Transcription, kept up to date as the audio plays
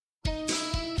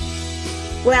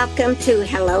Welcome to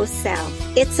Hello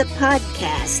Self. It's a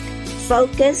podcast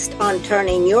focused on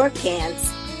turning your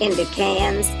can'ts into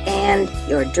cans and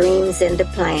your dreams into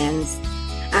plans.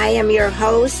 I am your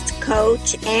host,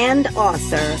 coach, and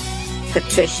author,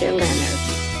 Patricia Leonard.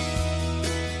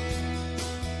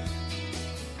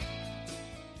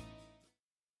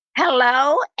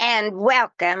 Hello and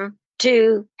welcome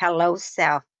to Hello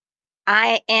Self.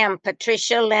 I am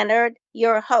Patricia Leonard,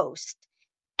 your host.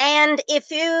 And if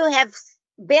you have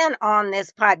been on this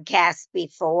podcast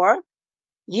before,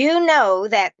 you know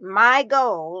that my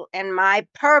goal and my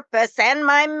purpose and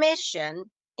my mission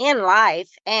in life,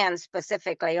 and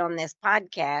specifically on this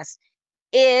podcast,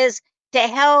 is to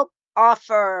help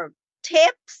offer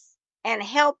tips and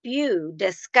help you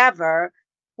discover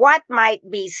what might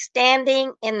be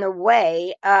standing in the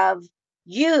way of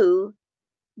you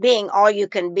being all you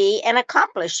can be and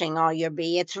accomplishing all you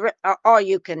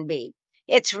can be.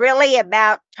 It's really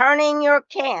about turning your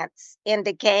can'ts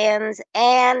into cans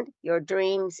and your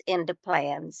dreams into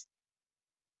plans.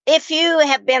 If you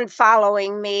have been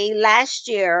following me last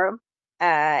year,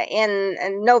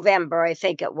 in November, I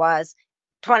think it was,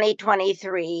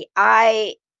 2023,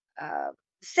 I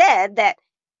said that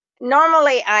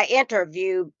normally I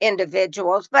interview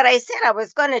individuals, but I said I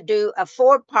was going to do a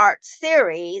 4-part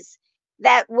series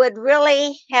that would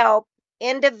really help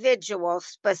individuals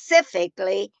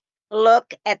specifically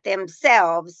look at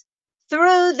themselves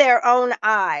through their own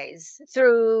eyes,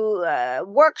 through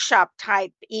workshop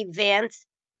type events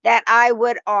that I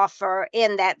would offer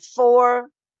in that 4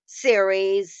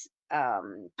 series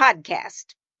podcast.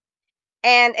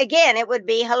 And again, it would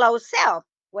be Hello Self,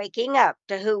 waking up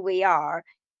to who we are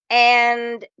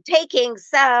and taking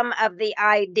some of the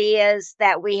ideas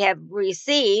that we have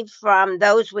received from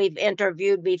those we've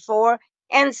interviewed before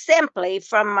and simply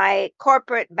from my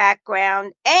corporate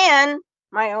background and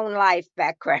my own life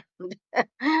background.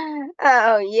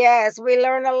 Oh, yes, we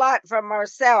learn a lot from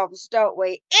ourselves, don't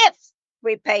we? If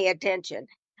we pay attention.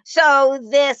 So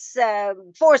this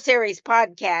 4-series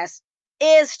podcast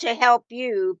is to help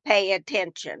you pay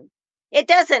attention. It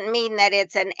doesn't mean that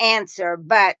it's an answer,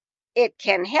 but it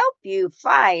can help you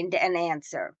find an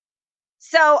answer.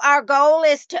 So our goal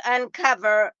is to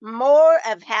uncover more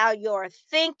of how your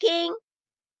thinking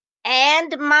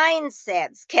and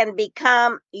mindsets can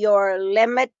become your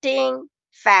limiting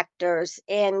factors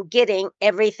in getting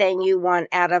everything you want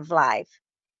out of life.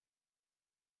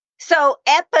 So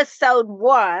episode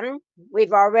 1,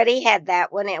 we've already had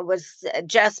that one. It was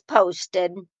just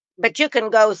posted, but you can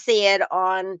go see it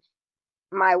on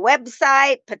my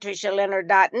website,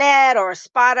 patricialeonard.net, or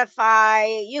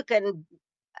Spotify. You can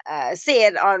see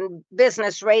it on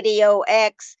Business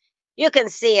RadioX. You can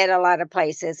see it a lot of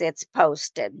places. It's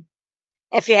posted.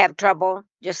 If you have trouble,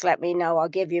 just let me know. I'll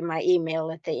give you my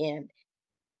email at the end.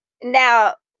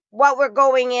 Now, what we're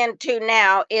going into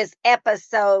now is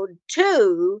episode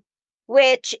 2,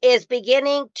 which is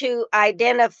beginning to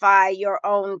identify your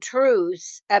own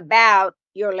truths about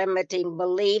your limiting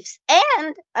beliefs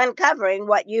and uncovering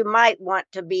what you might want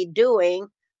to be doing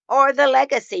or the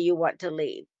legacy you want to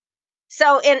leave.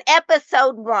 So in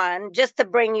episode 1, just to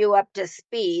bring you up to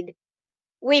speed,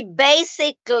 we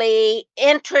basically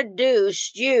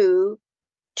introduced you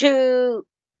to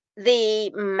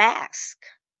the mask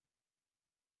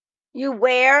you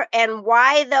wear and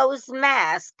why those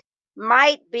masks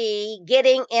might be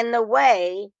getting in the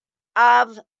way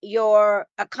of your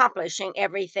accomplishing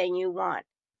everything you want.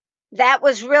 That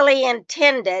was really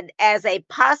intended as a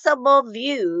possible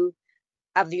view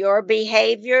of your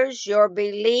behaviors, your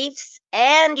beliefs,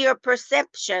 and your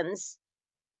perceptions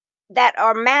that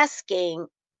are masking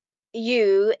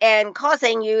you and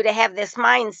causing you to have this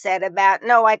mindset about,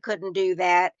 no, I couldn't do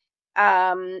that.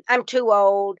 I'm too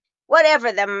old,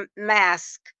 whatever the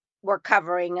mask we're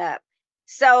covering up.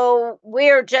 So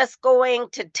we're just going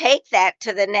to take that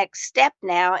to the next step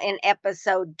now in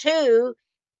episode 2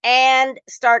 and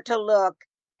start to look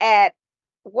at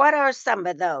what are some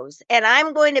of those. And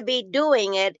I'm going to be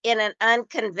doing it in an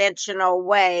unconventional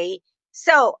way.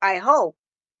 So I hope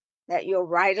that you'll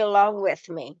ride along with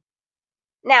me.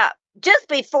 Now, just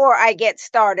before I get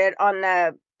started on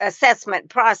the assessment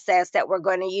process that we're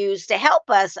going to use to help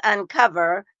us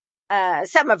uncover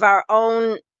some of our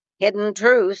own hidden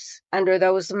truths under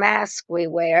those masks we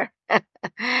wear.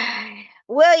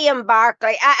 William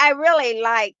Barclay, I really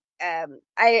like,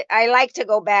 I like to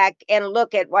go back and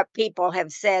look at what people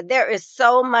have said. There is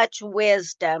so much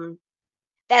wisdom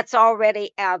that's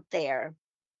already out there.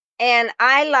 And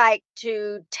I like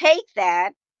to take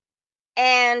that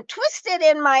and twist it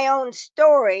in my own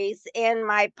stories in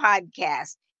my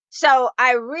podcast. So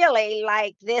I really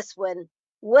like this one.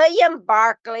 William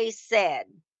Barclay said,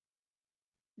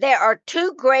 there are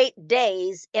two great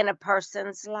days in a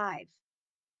person's life: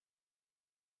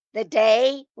 the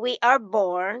day we are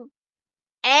born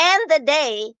and the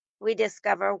day we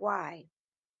discover why.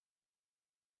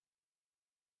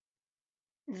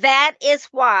 That is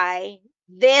why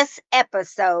this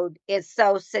episode is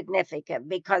so significant,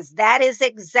 because that is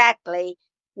exactly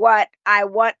what I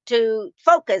want to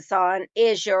focus on,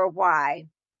 is your why.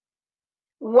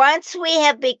 Once we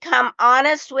have become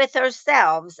honest with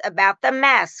ourselves about the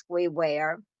mask we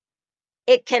wear,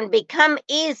 it can become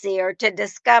easier to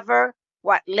discover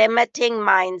what limiting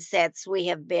mindsets we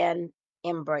have been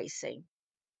embracing.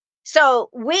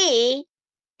 So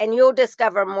and you'll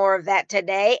discover more of that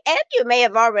today, and you may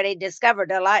have already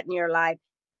discovered a lot in your life.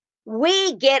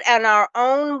 We get in our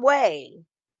own way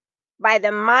by the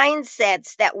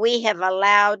mindsets that we have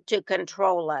allowed to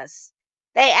control us.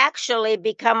 They actually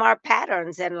become our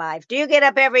patterns in life. Do you get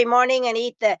up every morning and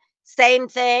eat the same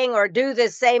thing, or do the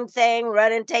same thing,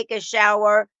 run and take a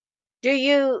shower? Do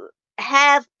you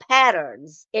have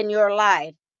patterns in your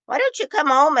life? Why don't you come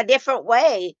home a different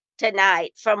way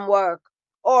tonight from work?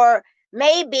 Or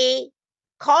maybe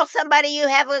call somebody you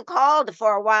haven't called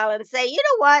for a while and say, you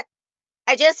know what?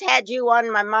 I just had you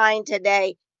on my mind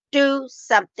today. Do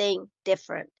something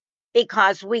different.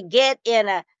 Because we get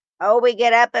we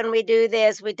get up and we do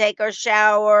this, we take our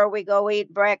shower, we go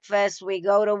eat breakfast, we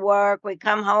go to work, we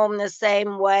come home the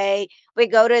same way, we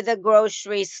go to the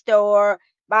grocery store,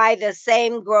 buy the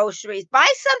same groceries, buy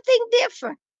something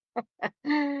different.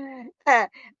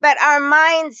 But our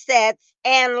mindsets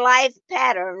and life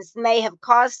patterns may have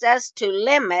caused us to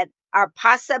limit our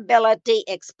possibility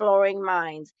exploring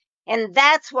minds. And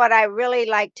that's what I really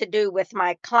like to do with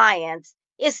my clients,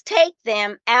 is take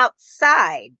them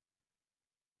outside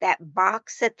that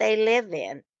box that they live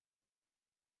in.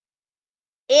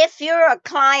 If you're a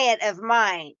client of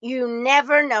mine, you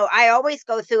never know. I always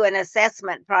go through an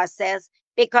assessment process,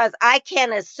 because I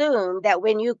can assume that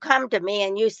when you come to me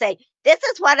and you say, this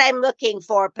is what I'm looking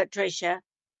for, Patricia,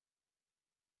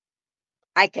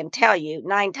 I can tell you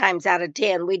 9 times out of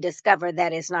 10, we discover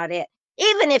that is not it.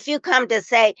 Even if you come to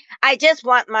say, I just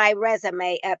want my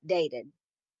resume updated.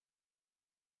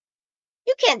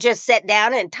 You can't just sit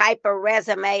down and type a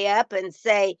resume up and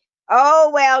say, oh,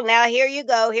 well, now here you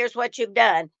go. Here's what you've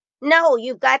done. No,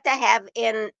 you've got to have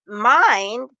in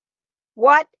mind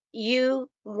what you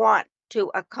want to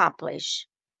accomplish.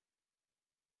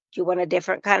 Do you want a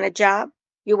different kind of job?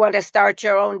 You want to start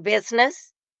your own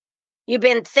business? You've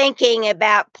been thinking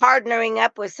about partnering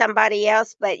up with somebody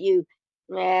else, but you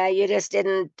just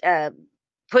didn't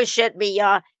push it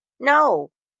beyond.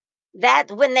 No,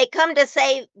 that when they come to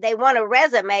say they want a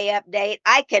resume update,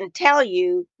 I can tell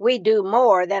you we do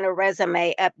more than a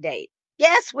resume update.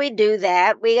 Yes, we do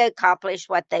that. We accomplish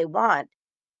what they want.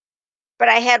 But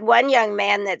I had one young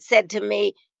man that said to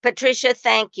me, Patricia,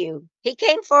 thank you. He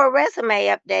came for a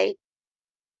resume update.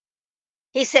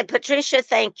 He said, Patricia,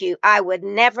 thank you. I would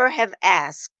never have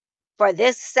asked for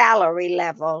this salary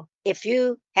level if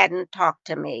you hadn't talked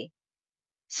to me.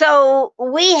 So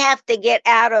we have to get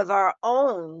out of our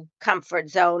own comfort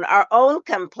zone, our own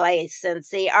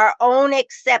complacency, our own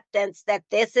acceptance that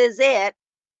this is it.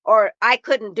 Or I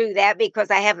couldn't do that because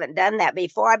I haven't done that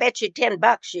before. I bet you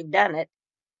 $10 you've done it.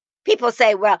 People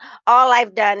say, well, all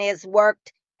I've done is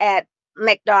worked at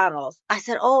McDonald's. I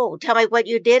said, oh, tell me what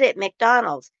you did at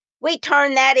McDonald's. We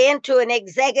turned that into an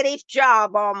executive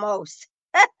job almost.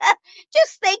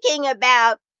 Just thinking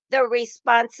about the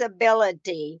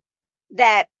responsibility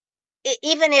that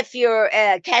even if you're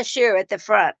a cashier at the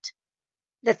front,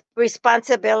 the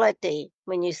responsibility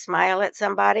when you smile at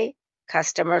somebody,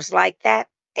 customers like that,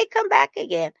 they come back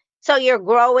again. So you're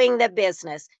growing the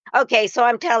business. Okay, so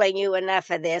I'm telling you enough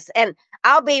of this. And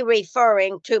I'll be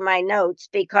referring to my notes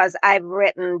because I've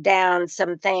written down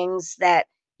some things that,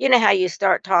 you know how you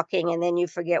start talking and then you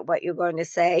forget what you're going to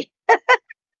say.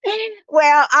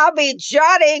 Well, I'll be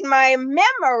jotting my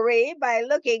memory by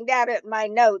looking down at my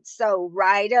notes. So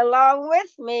ride along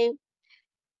with me.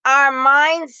 Our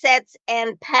mindsets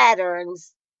and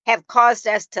patterns have caused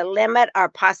us to limit our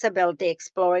possibility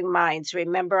exploring minds.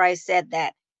 Remember, I said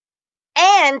that.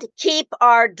 And keep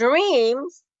our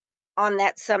dreams on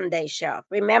that someday shelf.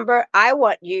 Remember, I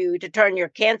want you to turn your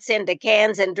can'ts into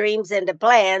cans and dreams into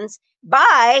plans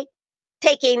by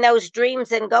taking those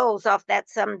dreams and goals off that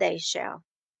someday shelf.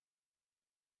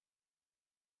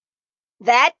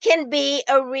 That can be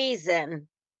a reason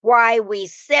why we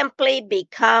simply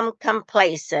become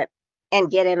complacent and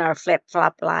get in our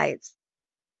flip-flop lives.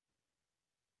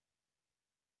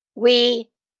 We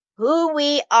who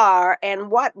we are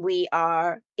and what we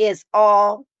are is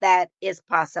all that is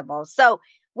possible. So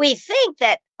we think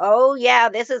that, oh, yeah,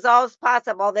 this is all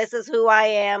possible. This is who I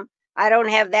am. I don't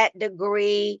have that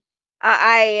degree.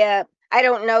 I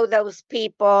don't know those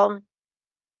people.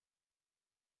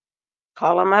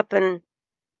 Call them up and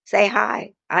say,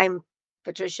 hi, I'm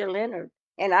Patricia Leonard,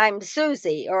 and I'm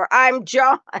Susie, or I'm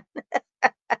John.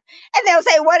 And they'll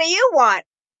say, what do you want?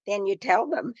 Then you tell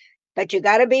them, but you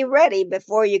got to be ready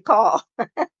before you call.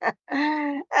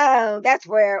 Oh, that's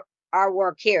where our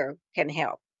work here can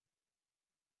help.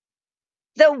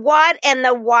 The what and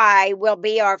the why will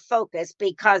be our focus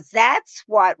because that's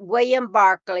what William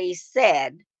Barclay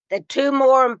said. The two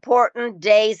more important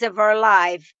days of our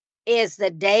life is the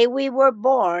day we were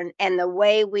born and the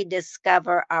way we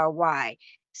discover our why.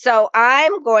 So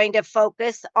I'm going to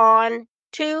focus on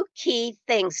two key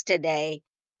things today,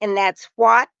 and that's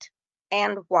what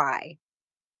and why.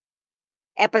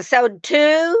 Episode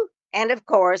 2, and of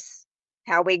course,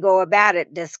 how we go about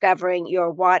it, discovering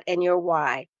your what and your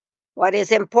why. What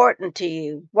is important to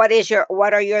you? What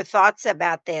are your thoughts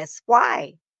about this?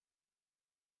 Why?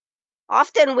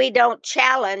 Often we don't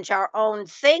challenge our own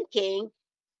thinking.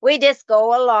 We just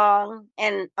go along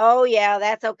and, oh, yeah,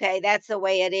 that's okay. That's the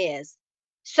way it is.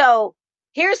 So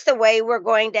here's the way we're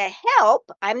going to help.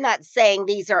 I'm not saying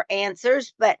these are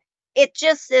answers, but it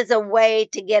just is a way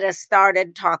to get us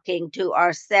started talking to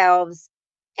ourselves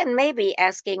and maybe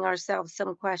asking ourselves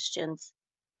some questions.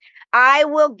 I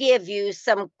will give you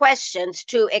some questions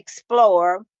to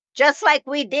explore, just like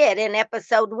we did in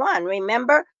episode 1.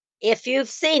 Remember, if you've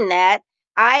seen that,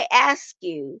 I asked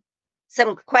you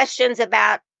some questions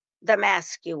about the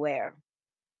mask you wear.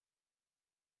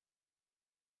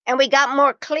 And we got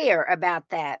more clear about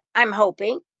that, I'm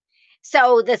hoping.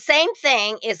 So the same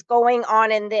thing is going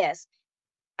on in this.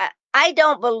 I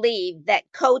don't believe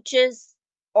that coaches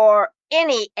or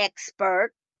any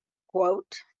expert,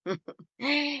 quote,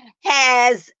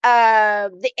 has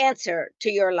the answer to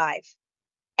your life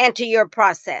and to your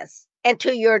process and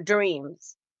to your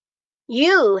dreams.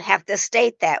 You have to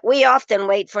state that. We often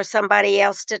wait for somebody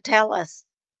else to tell us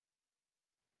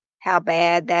how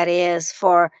bad that is,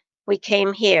 for we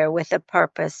came here with a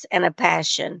purpose and a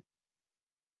passion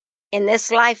in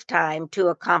this lifetime to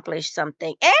accomplish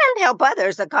something and help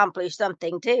others accomplish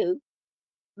something too.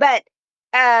 But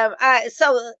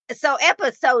so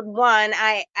episode 1,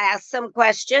 I asked some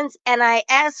questions and I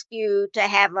asked you to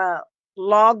have a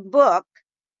log book,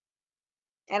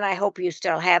 and I hope you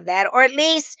still have that, or at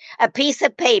least a piece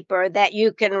of paper that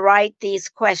you can write these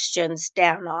questions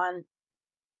down on.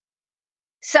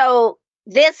 So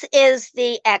this is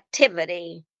the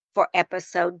activity for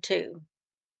episode 2.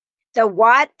 The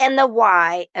what and the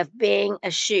why of being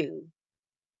a shoe.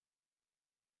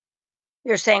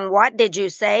 You're saying, what did you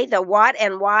say? The what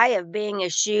and why of being a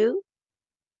shoe?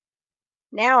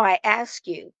 Now I ask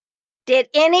you, did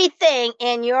anything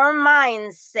in your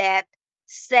mindset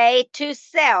say to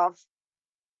self,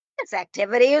 this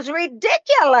activity is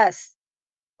ridiculous?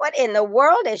 What in the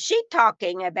world is she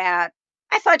talking about?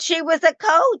 I thought she was a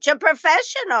coach, a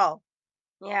professional.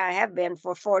 Yeah, I have been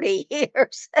for 40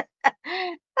 years.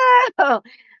 Oh,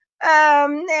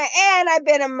 and I've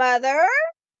been a mother,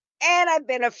 and I've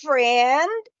been a friend,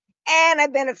 and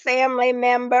I've been a family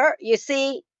member. You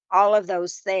see, all of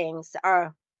those things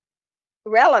are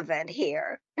relevant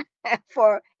here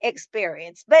for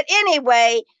experience. But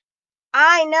anyway,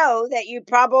 I know that you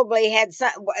probably had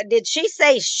some. Did she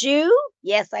say shoe?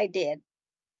 Yes, I did.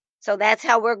 So that's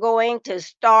how we're going to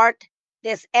start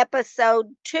this episode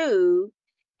 2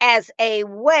 as a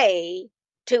way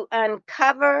to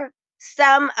uncover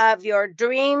some of your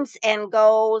dreams and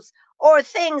goals, or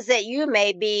things that you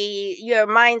may be, your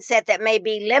mindset that may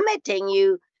be limiting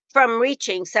you from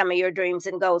reaching some of your dreams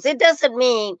and goals. It doesn't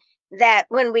mean that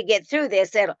when we get through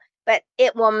this, but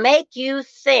it will make you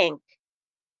think.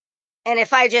 And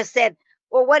if I just said,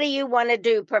 well, what do you want to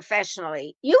do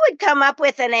professionally? You would come up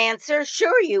with an answer.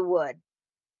 Sure, you would.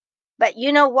 But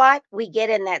you know what? We get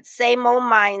in that same old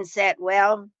mindset.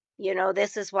 Well,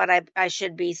 this is what I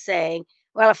should be saying.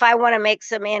 Well, if I want to make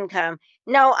some income.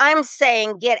 No, I'm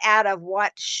saying get out of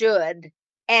what should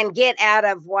and get out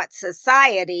of what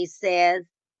society says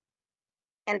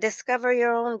and discover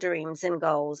your own dreams and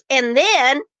goals. And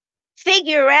then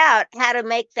figure out how to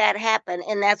make that happen.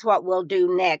 And that's what we'll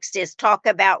do next, is talk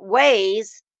about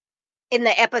ways. In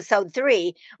the episode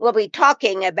 3, we'll be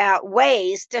talking about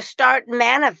ways to start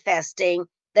manifesting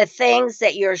the things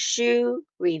that your shoe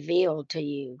revealed to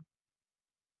you.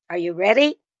 Are you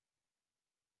ready?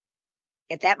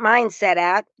 Get that mindset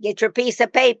out. Get your piece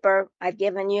of paper. I've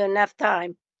given you enough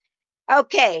time.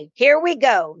 Okay, here we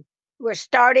go. We're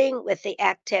starting with the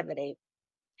activity.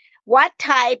 What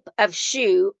type of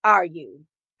shoe are you?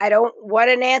 I don't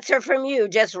want an answer from you.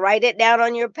 Just write it down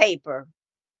on your paper.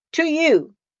 To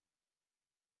you.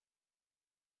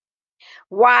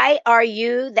 Why are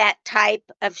you that type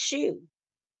of shoe?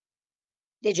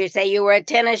 Did you say you were a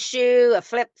tennis shoe, a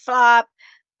flip-flop,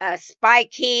 a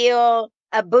spike heel,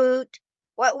 a boot?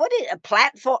 What did a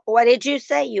platform? What did you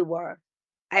say you were?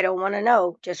 I don't want to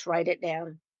know. Just write it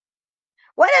down.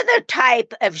 What other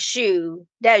type of shoe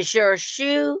does your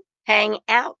shoe hang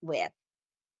out with?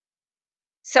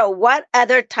 So what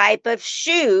other type of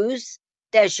shoes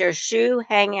does your shoe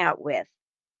hang out with?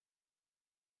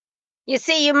 You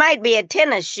see, you might be a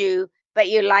tennis shoe, but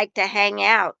you like to hang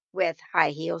out with high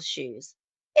heel shoes.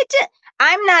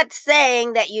 I'm not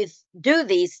saying that you do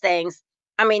these things.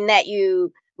 I mean, that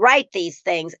you write these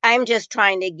things. I'm just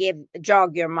trying to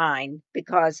jog your mind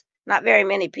because not very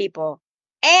many people,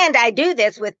 and I do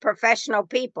this with professional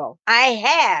people. I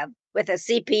have with a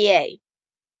CPA.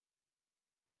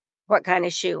 What kind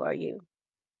of shoe are you?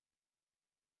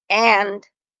 And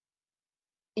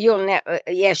you'll never,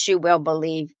 yes, you will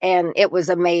believe. And it was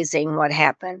amazing what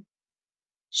happened.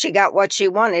 She got what she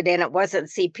wanted and it wasn't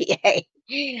CPA.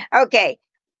 Okay.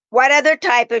 What other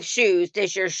type of shoes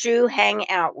does your shoe hang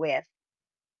out with?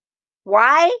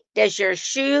 Why does your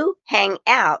shoe hang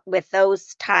out with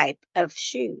those type of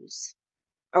shoes?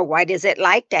 Or why does it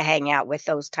like to hang out with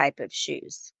those type of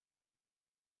shoes?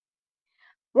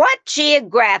 What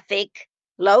geographic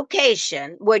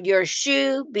location would your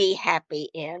shoe be happy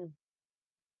in?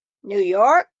 New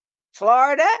York?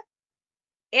 Florida?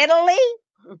 Italy?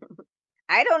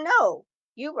 I don't know.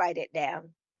 You write it down.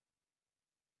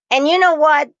 And you know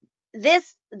what?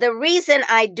 The reason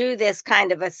I do this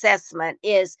kind of assessment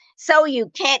is so you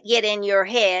can't get in your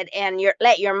head and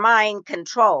let your mind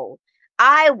control.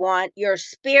 I want your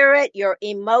spirit, your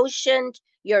emotions,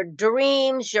 your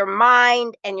dreams, your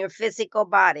mind, and your physical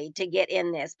body to get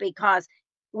in this because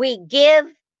we give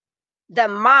the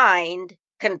mind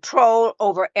control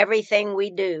over everything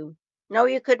we do. No,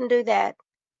 you couldn't do that.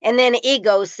 And then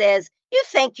ego says, you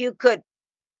think you could.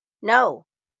 No,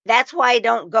 that's why I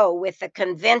don't go with the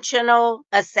conventional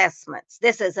assessments.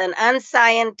 This is an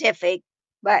unscientific,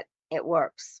 but it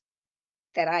works,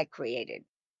 that I created.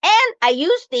 And I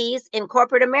use these in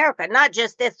corporate America, not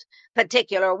just this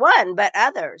particular one, but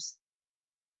others.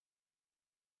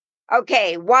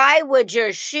 Okay, why would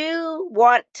your shoe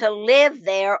want to live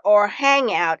there or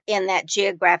hang out in that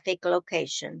geographic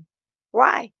location?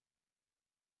 Why?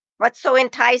 What's so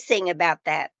enticing about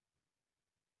that?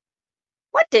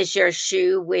 What does your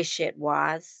shoe wish it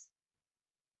was?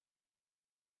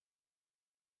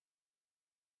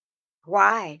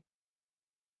 Why?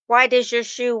 Why does your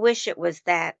shoe wish it was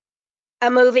that? A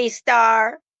movie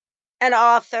star, an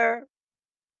author,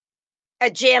 a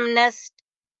gymnast,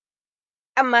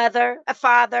 a mother, a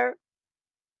father,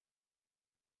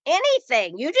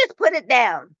 anything. You just put it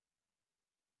down.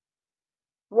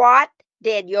 What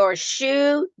did your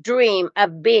shoe dream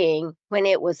of being when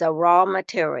it was a raw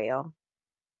material?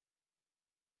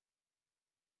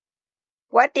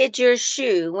 What did your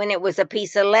shoe when it was a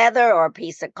piece of leather or a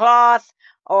piece of cloth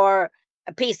or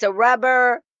a piece of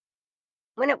rubber?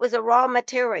 When it was a raw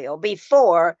material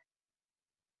before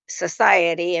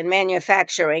society and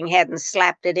manufacturing hadn't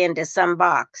slapped it into some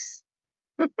box.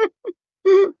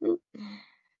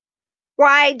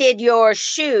 Why did your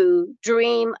shoe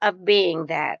dream of being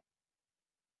that?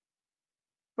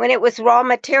 When it was raw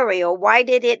material, why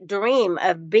did it dream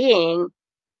of being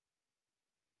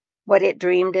what it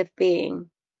dreamed of being?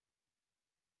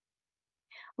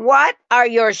 What are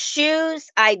your shoe's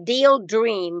ideal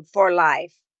dream for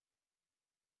life?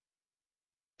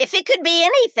 If it could be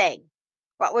anything,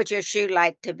 what would your shoe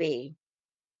like to be?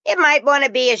 It might want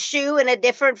to be a shoe in a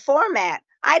different format.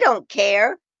 I don't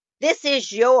care. This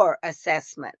is your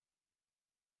assessment.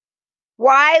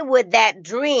 Why would that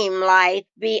dream life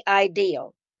be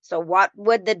ideal? So what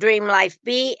would the dream life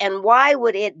be and why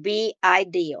would it be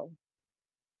ideal?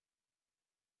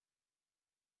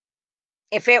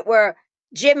 If it were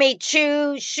Jimmy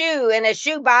Choo's shoe in a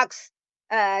shoebox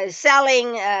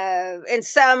selling in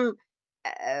some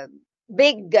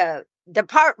big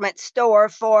department store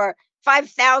for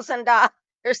 $5,000,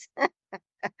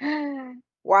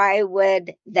 why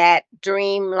would that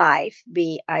dream life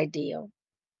be ideal?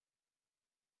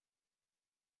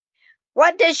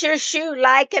 What does your shoe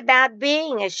like about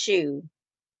being a shoe?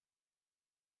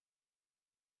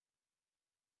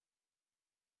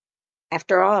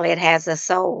 After all, it has a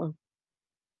soul.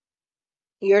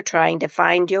 You're trying to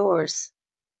find yours.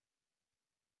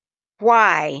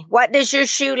 Why? What does your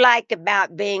shoe like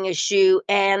about being a shoe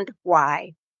and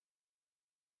why?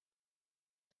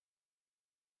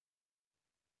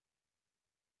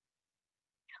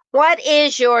 What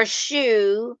is your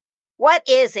shoe? What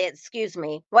is it, excuse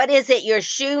me, what is it your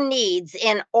shoe needs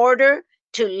in order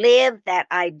to live that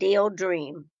ideal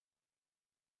dream?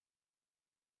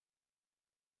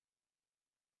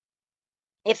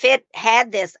 If it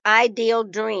had this ideal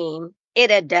dream,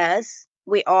 it does.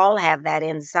 We all have that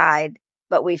inside,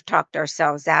 but we've talked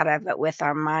ourselves out of it with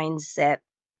our mindset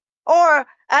or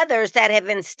others that have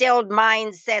instilled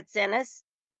mindsets in us.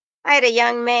 I had a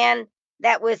young man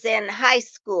that was in high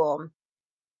school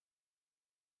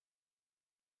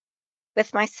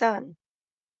with my son.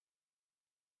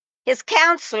 His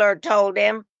counselor told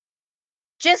him,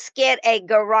 just get a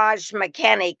garage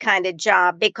mechanic kind of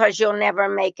job because you'll never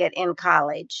make it in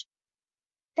college.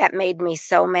 That made me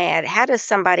so mad. How does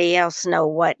somebody else know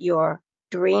what your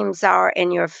dreams are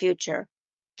in your future?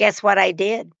 Guess what I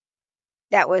did?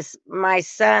 That was my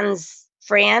son's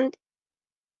friend.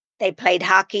 They played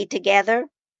hockey together.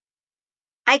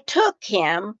 I took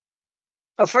him.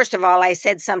 Oh, first of all, I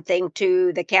said something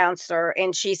to the counselor,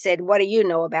 and she said, what do you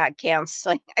know about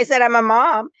counseling? I said, I'm a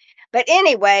mom. But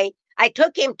anyway, I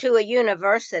took him to a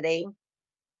university.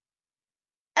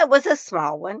 It was a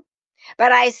small one.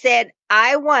 But I said,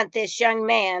 I want this young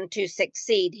man to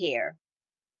succeed here.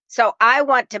 So I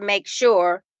want to make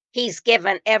sure he's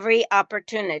given every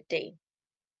opportunity.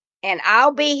 And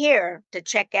I'll be here to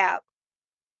check out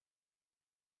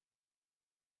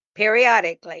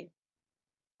periodically.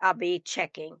 I'll be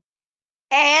checking.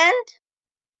 And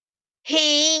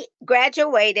he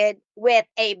graduated with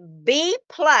a B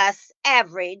plus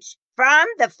average from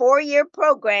the 4-year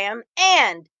program.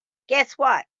 And guess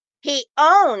what? He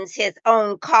owns his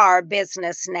own car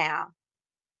business now.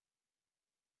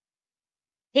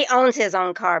 He owns his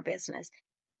own car business.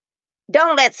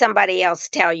 Don't let somebody else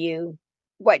tell you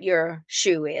what your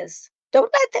shoe is.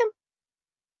 Don't let them.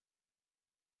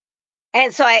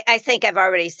 And so I think I've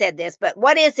already said this, but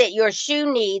what is it your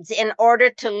shoe needs in order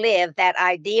to live that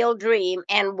ideal dream?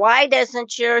 And why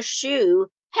doesn't your shoe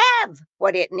have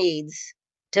what it needs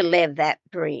to live that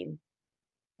dream?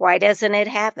 Why doesn't it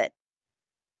have it?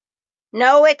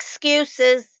 No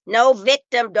excuses, no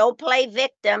victim. Don't play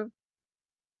victim.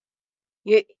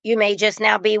 You may just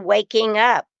now be waking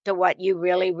up to what you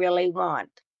really, really want.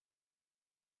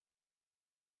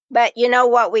 But you know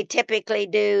what we typically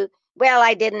do? Well,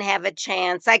 I didn't have a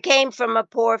chance. I came from a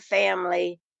poor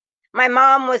family. My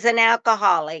mom was an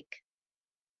alcoholic.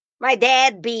 My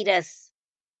dad beat us.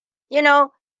 You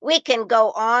know, we can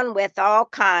go on with all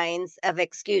kinds of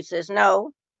excuses.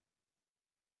 No,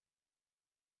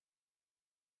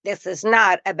 this is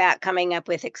not about coming up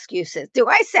with excuses. Do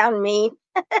I sound mean?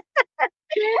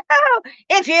 Oh,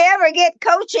 if you ever get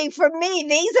coaching from me,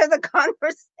 these are the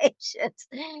conversations.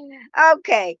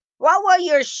 Okay. What will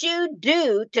your shoe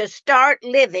do to start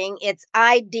living its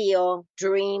ideal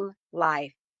dream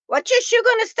life? What's your shoe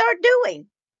going to start doing?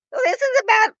 Well, this is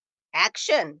about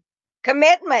action,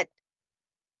 commitment.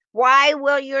 Why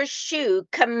will your shoe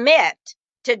commit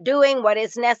to doing what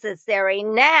is necessary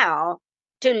now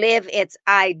to live its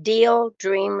ideal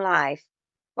dream life?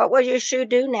 What will your shoe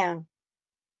do now?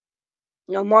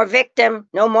 No more victim,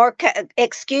 no more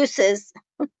excuses.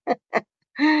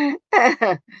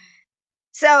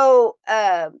 So,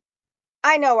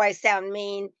 I know I sound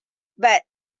mean, but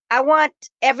I want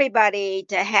everybody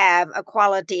to have a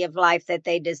quality of life that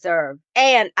they deserve.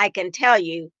 And I can tell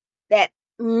you that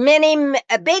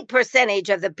a big percentage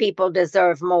of the people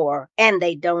deserve more, and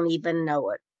they don't even know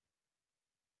it.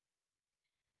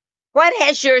 What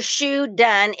has your shoe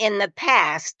done in the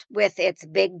past with its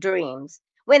big dreams?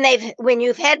 When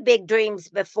you've had big dreams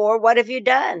before, what have you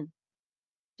done?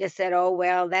 Just said, oh,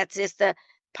 well, that's just a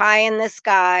pie in the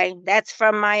sky. That's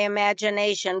from my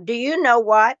imagination. Do you know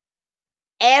what?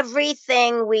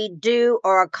 Everything we do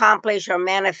or accomplish or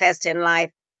manifest in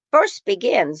life first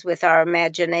begins with our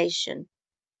imagination.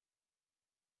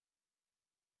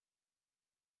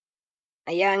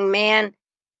 A young man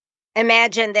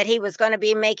imagined that he was going to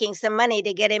be making some money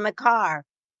to get him a car.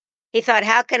 He thought,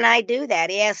 how can I do that?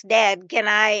 He asked Dad, can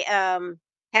I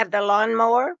have the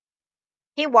lawnmower?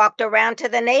 He walked around to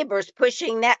the neighbors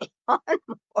pushing that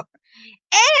lawnmower.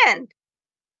 And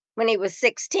when he was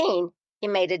 16, he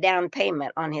made a down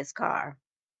payment on his car.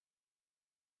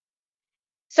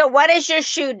 So, what has your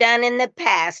shoe done in the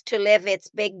past to live its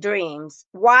big dreams?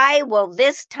 Why will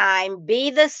this time be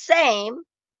the same?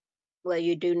 Will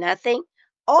you do nothing?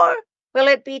 Or will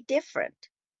it be different?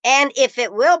 And if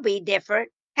it will be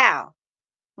different, how?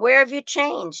 Where have you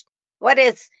changed?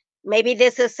 Maybe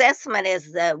this assessment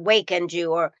has awakened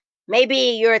you, or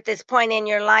maybe you're at this point in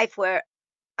your life where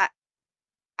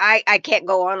I can't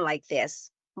go on like this.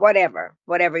 Whatever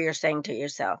you're saying to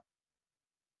yourself.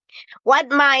 What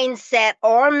mindset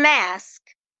or mask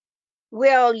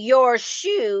will your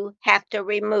shoe have to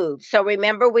remove? So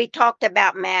remember, we talked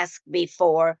about mask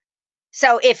before.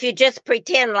 So if you just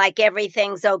pretend like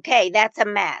everything's okay, that's a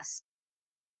mask.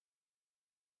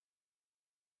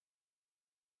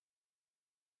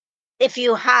 If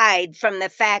you hide from the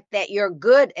fact that you're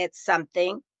good at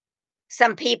something,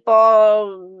 some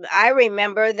people, I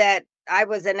remember that I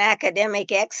was an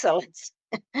academic excellence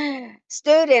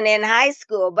student in high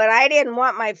school, but I didn't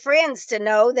want my friends to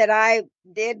know that I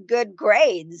did good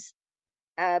grades.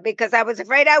 Because I was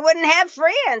afraid I wouldn't have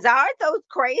friends. Aren't those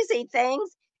crazy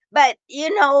things? But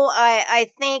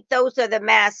I think those are the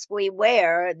masks we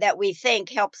wear that we think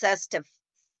helps us to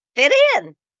fit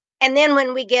in. And then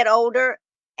when we get older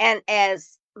and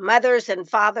as mothers and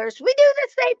fathers, we do the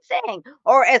same thing.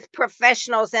 Or as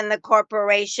professionals in the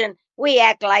corporation, we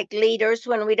act like leaders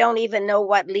when we don't even know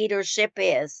what leadership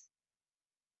is.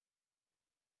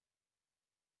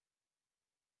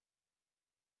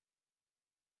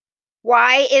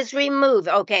 Why is remove?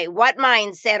 Okay, what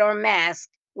mindset or mask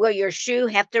will your shoe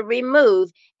have to remove?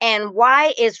 And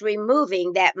why is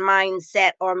removing that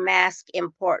mindset or mask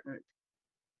important?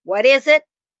 What is it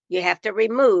you have to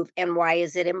remove, and why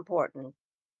is it important?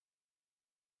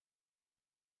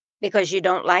 Because you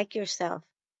don't like yourself.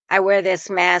 I wear this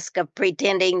mask of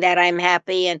pretending that I'm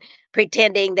happy and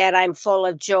pretending that I'm full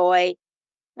of joy,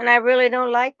 and I really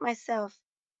don't like myself.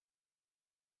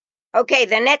 Okay,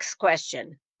 the next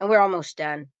question, and we're almost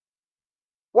done.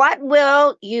 What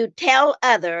will you tell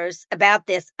others about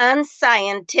this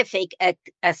unscientific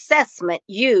assessment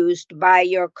used by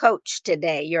your coach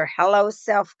today, your Hello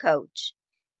Self coach?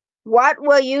 What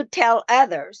will you tell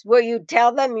others? Will you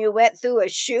tell them you went through a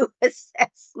shoe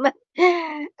assessment?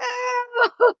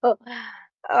 Oh,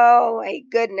 oh my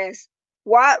goodness.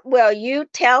 What will you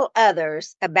tell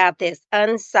others about this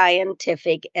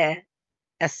unscientific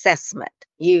assessment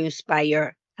used by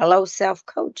your Hello Self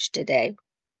coach today?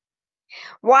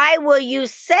 Why will you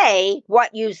say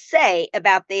what you say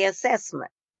about the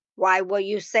assessment? Why will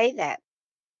you say that?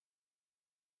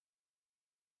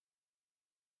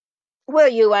 Will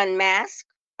you unmask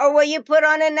or will you put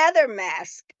on another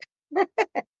mask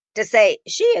to say,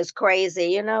 she is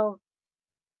crazy,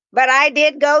 But I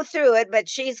did go through it, but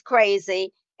she's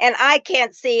crazy. And I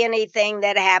can't see anything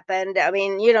that happened. I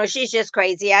mean, she's just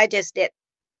crazy. I just did.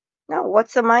 No,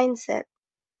 what's the mindset?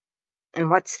 And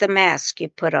what's the mask you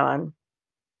put on?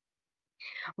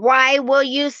 Why will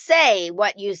you say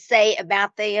what you say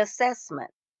about the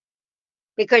assessment?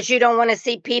 Because you don't want to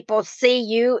see people see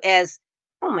you as,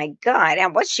 oh my God,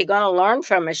 and what's she going to learn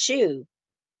from a shoe?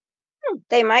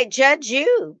 They might judge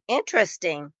you.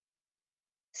 Interesting.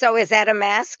 So, is that a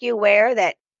mask you wear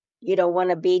that you don't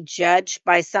want to be judged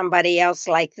by somebody else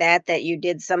like that you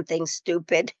did something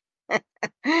stupid?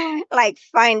 Like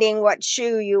finding what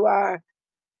shoe you are.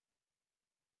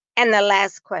 And the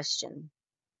last question.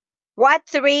 What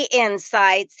three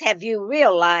insights have you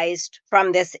realized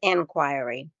from this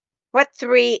inquiry? What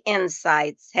three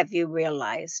insights have you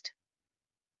realized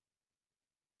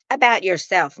about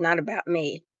yourself, not about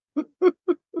me?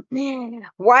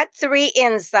 What three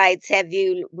insights have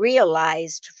you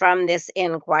realized from this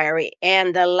inquiry?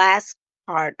 And the last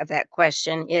part of that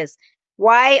question is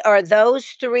why are those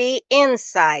three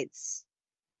insights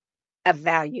of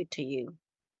value to you?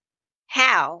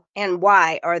 How and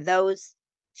why are those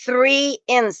three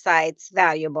insights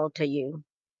valuable to you?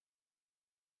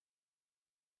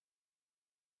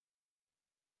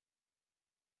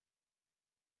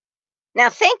 Now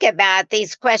think about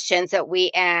these questions that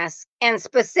we ask, and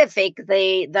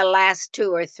specifically the last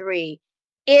two or three.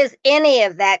 Is any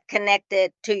of that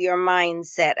connected to your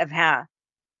mindset of how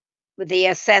with the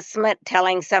assessment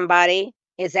telling somebody,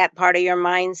 is that part of your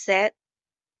mindset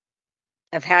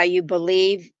of how you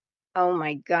believe? Oh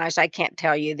my gosh, I can't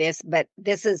tell you this, but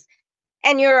this is,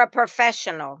 and you're a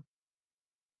professional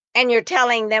and you're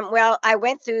telling them, well, I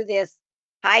went through this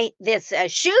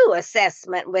shoe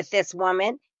assessment with this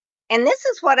woman, and this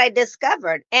is what I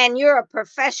discovered. And you're a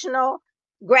professional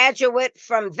graduate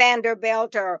from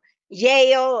Vanderbilt or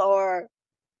Yale or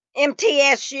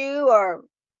MTSU or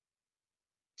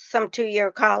some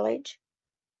 2-year college,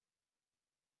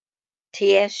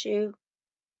 TSU,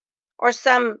 or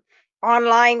some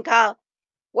online college.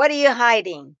 What are you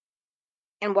hiding?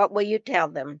 And what will you tell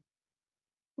them?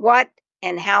 What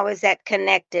and how is that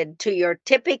connected to your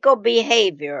typical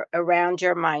behavior around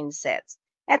your mindsets?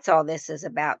 That's all this is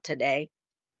about today.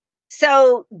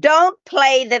 So don't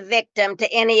play the victim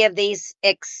to any of these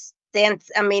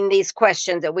these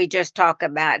questions that we just talked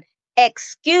about.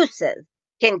 Excuses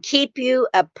can keep you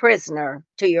a prisoner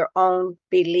to your own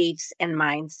beliefs and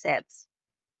mindsets.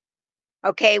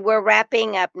 Okay, we're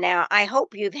wrapping up now. I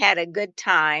hope you've had a good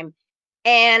time.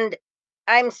 And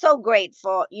I'm so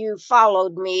grateful you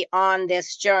followed me on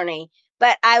this journey.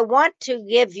 But I want to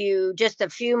give you just a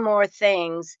few more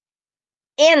things,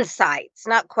 insights,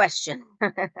 not questions,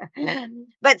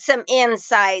 but some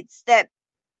insights that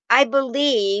I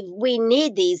believe we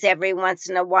need these every once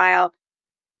in a while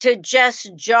to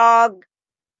just jog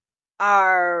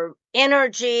our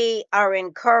energy, our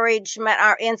encouragement,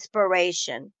 our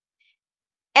inspiration.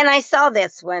 And I saw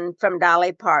this one from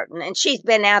Dolly Parton, and she's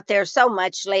been out there so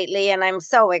much lately, and I'm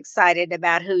so excited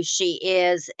about who she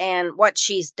is and what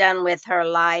she's done with her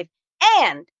life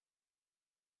and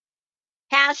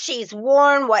how she's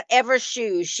worn whatever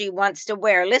shoes she wants to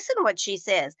wear. Listen what she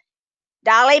says.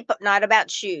 Not about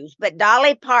shoes, but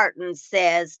Dolly Parton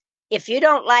says, if you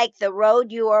don't like the road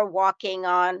you are walking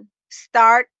on,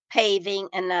 start paving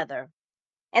another.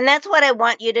 And that's what I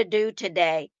want you to do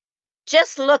today.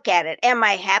 Just look at it. Am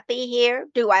I happy here?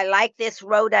 Do I like this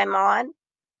road I'm on?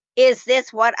 Is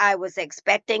this what I was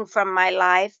expecting from my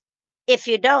life? If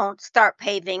you don't, start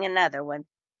paving another one.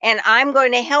 And I'm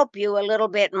going to help you a little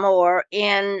bit more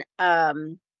in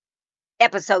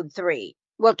episode 3.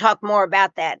 We'll talk more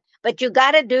about that. But you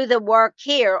got to do the work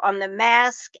here on the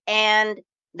mask and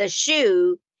the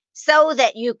shoe so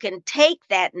that you can take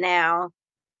that now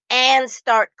and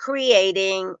start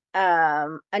creating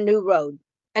a new road,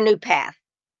 a new path,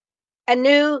 a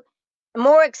new,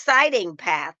 more exciting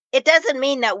path. It doesn't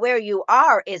mean that where you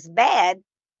are is bad,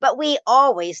 but we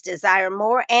always desire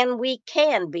more and we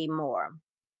can be more.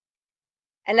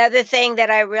 Another thing that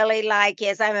I really like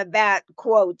is I'm about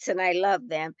quotes and I love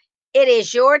them. It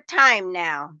is your time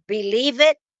now. Believe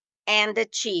it and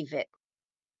achieve it.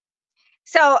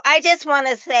 So I just want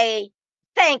to say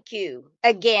thank you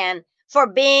again for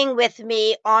being with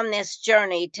me on this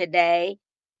journey today.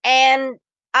 And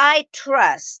I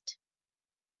trust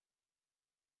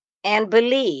and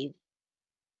believe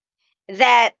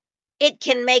that it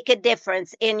can make a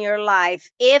difference in your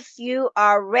life if you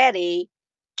are ready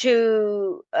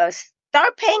to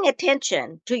start paying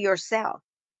attention to yourself,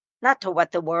 not to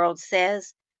what the world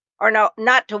says, or no,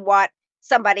 not to what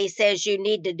somebody says you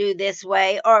need to do this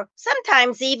way, or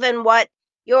sometimes even what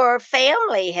your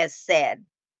family has said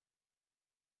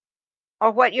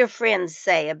or what your friends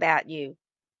say about you.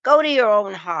 Go to your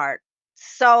own heart,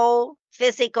 soul,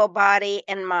 physical body,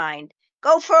 and mind.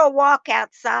 Go for a walk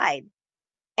outside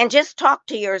and just talk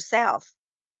to yourself.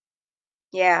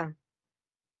 Yeah,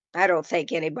 I don't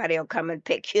think anybody will come and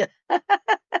pick you and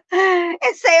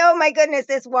say, oh my goodness,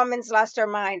 this woman's lost her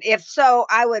mind. If so,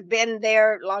 I would have been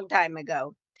there a long time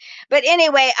ago. But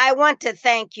anyway, I want to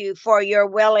thank you for your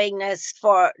willingness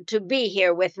to be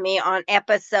here with me on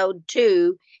episode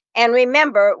 2. And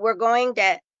remember,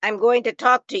 I'm going to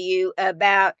talk to you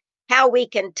about how we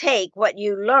can take what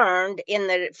you learned in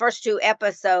the first 2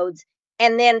 episodes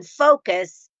and then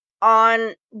focus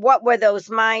on what were those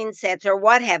mindsets or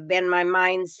what have been my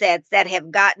mindsets that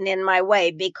have gotten in my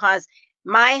way, because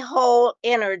my whole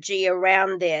energy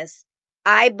around this,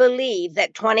 I believe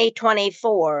that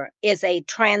 2024 is a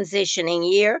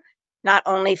transitioning year, not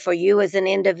only for you as an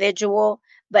individual,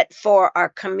 but for our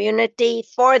community,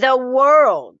 for the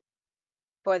world,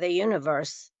 for the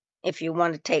universe, if you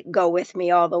want to go with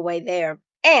me all the way there.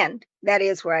 And that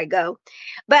is where I go.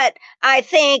 But I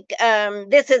think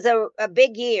this is a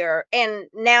big year, and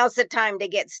now's the time to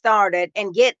get started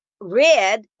and get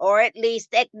rid, or at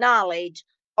least acknowledge,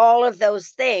 all of those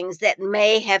things that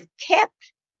may have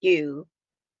kept you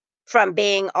from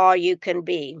being all you can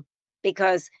be,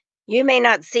 because you may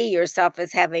not see yourself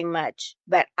as having much,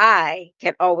 but I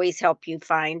can always help you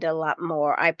find a lot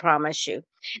more. I promise you.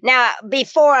 Now,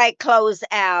 before I close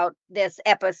out this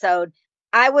episode,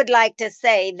 I would like to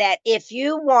say that if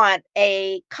you want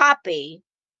a copy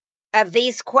of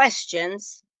these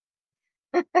questions,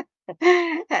 you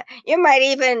might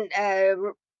even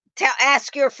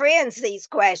ask your friends these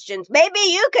questions. Maybe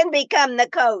you can become the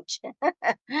coach.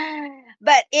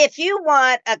 But if you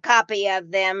want a copy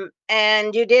of them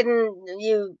and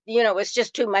it's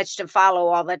just too much to follow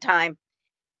all the time,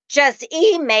 just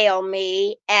email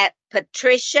me at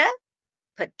Patricia.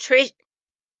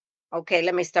 Okay,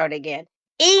 let me start again.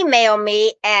 Email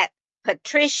me at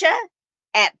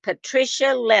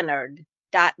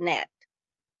patricia@patricialeonard.net.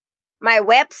 My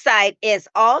website is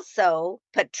also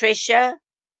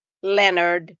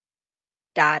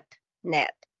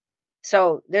patricialeonard.net.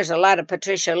 So there's a lot of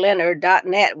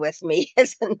patricialeonard.net with me,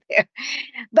 isn't there?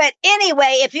 But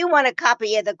anyway, if you want a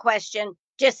copy of the question,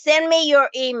 just send me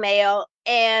your email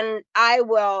and I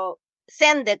will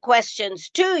send the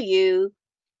questions to you,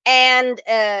 and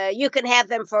you can have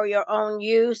them for your own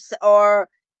use, or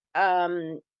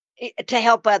to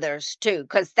help others too,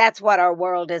 because that's what our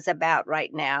world is about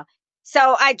right now.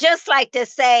 So I just like to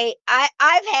say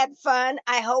I've had fun.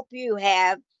 I hope you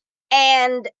have.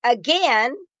 And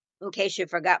again, in case you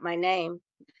forgot my name,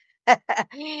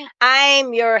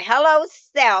 I'm your Hello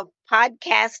Self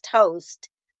podcast host,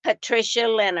 Patricia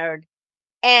Leonard.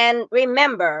 And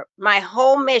remember, my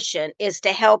whole mission is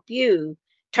to help you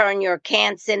turn your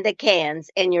can'ts into cans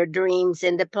and your dreams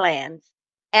into plans.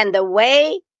 And the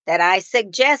way that I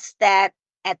suggest that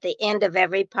at the end of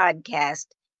every podcast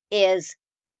is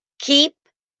keep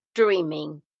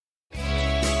dreaming.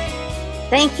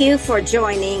 Thank you for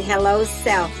joining Hello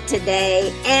Self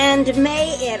today, and may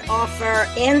it offer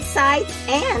insights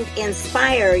and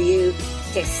inspire you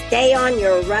to stay on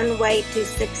your runway to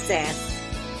success.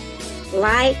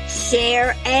 Like,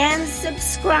 share, and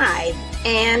subscribe.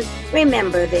 And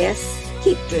remember this,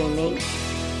 keep dreaming.